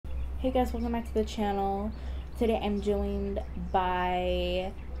Hey guys, welcome back to the channel. Today I'm joined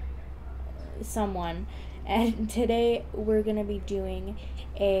by someone, and today we're gonna be doing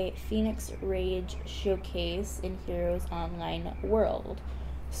a Phoenix Rage showcase in Heroes Online World.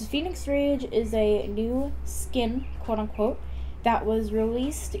 So Phoenix Rage is a new skin, quote unquote, that was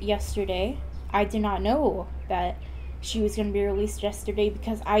released yesterday. I did not know that she was gonna be released yesterday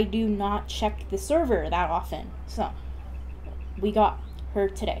because I do not check the server that often. So we got her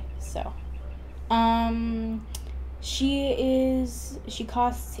today. So she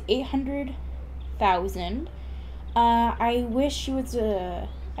costs 800,000. I wish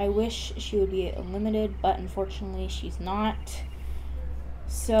she would be limited, but unfortunately she's not.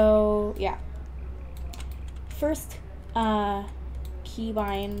 So yeah, first keybind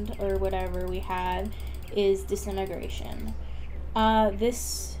or whatever we had is disintegration.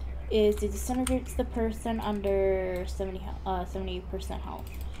 This is it disintegrates the person under 70% health.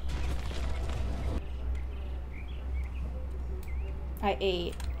 I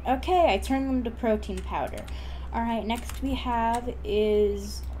ate. Okay, I turned them to protein powder. Alright, next we have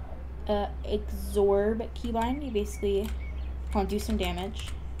is Absorb keybind. You basically want to do some damage.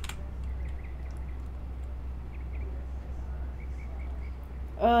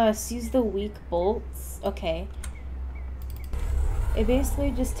 Seize the weak bolts. Okay. It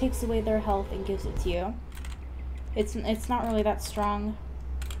basically just takes away their health and gives it to you. It's not really that strong.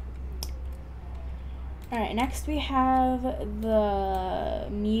 Alright, next we have the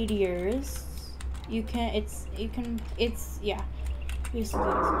meteors. Yeah.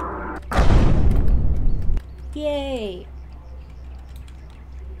 Yay!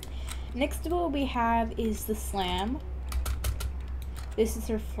 Next of all we have is the slam. This is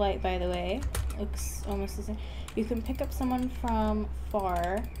her flight, by the way. Looks almost the same. You can pick up someone from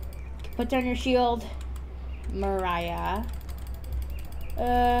far. Put down your shield. Mariah.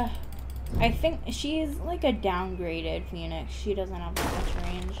 I think she's like a downgraded Phoenix. She doesn't have that much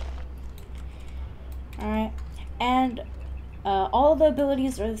range. Alright. And all the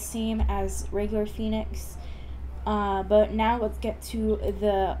abilities are the same as regular Phoenix. But now let's get to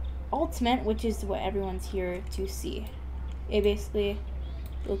the ultimate, which is what everyone's here to see. It basically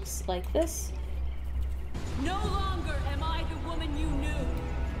looks like this. No longer am I the woman you knew.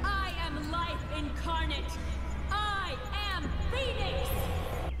 I am life incarnate. I am Phoenix.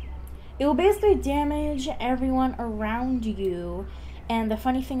 It will basically damage everyone around you. And the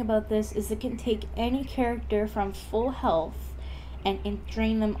funny thing about this is it can take any character from full health and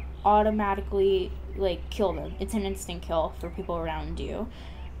drain them automatically, like kill them. It's an instant kill for people around you.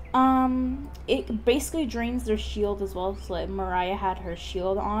 It basically drains their shield as well. So like Mariah had her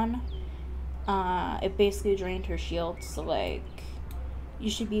shield on. It basically drained her shield, so like you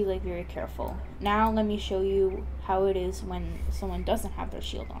should be like very careful. Now let me show you how it is when someone doesn't have their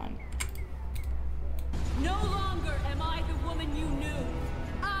shield on. No longer am I the woman you knew.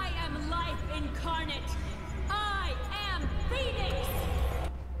 I am life incarnate. I am Phoenix.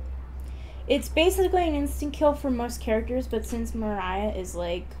 It's basically an instant kill for most characters, but since Mariah is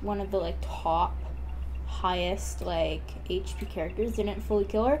like one of the like top highest like HP characters, didn't fully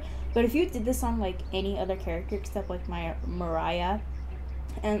kill her. But if you did this on like any other character except like my Mariah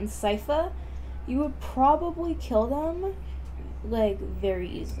and Sypha, you would probably kill them like very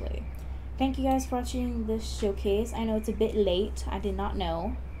easily. Thank you guys for watching this showcase. I know it's a bit late. I did not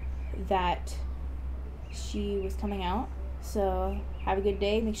know that she was coming out. So have a good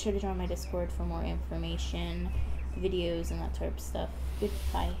day. Make sure to join my Discord for more information, videos, and that type of stuff.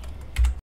 Goodbye.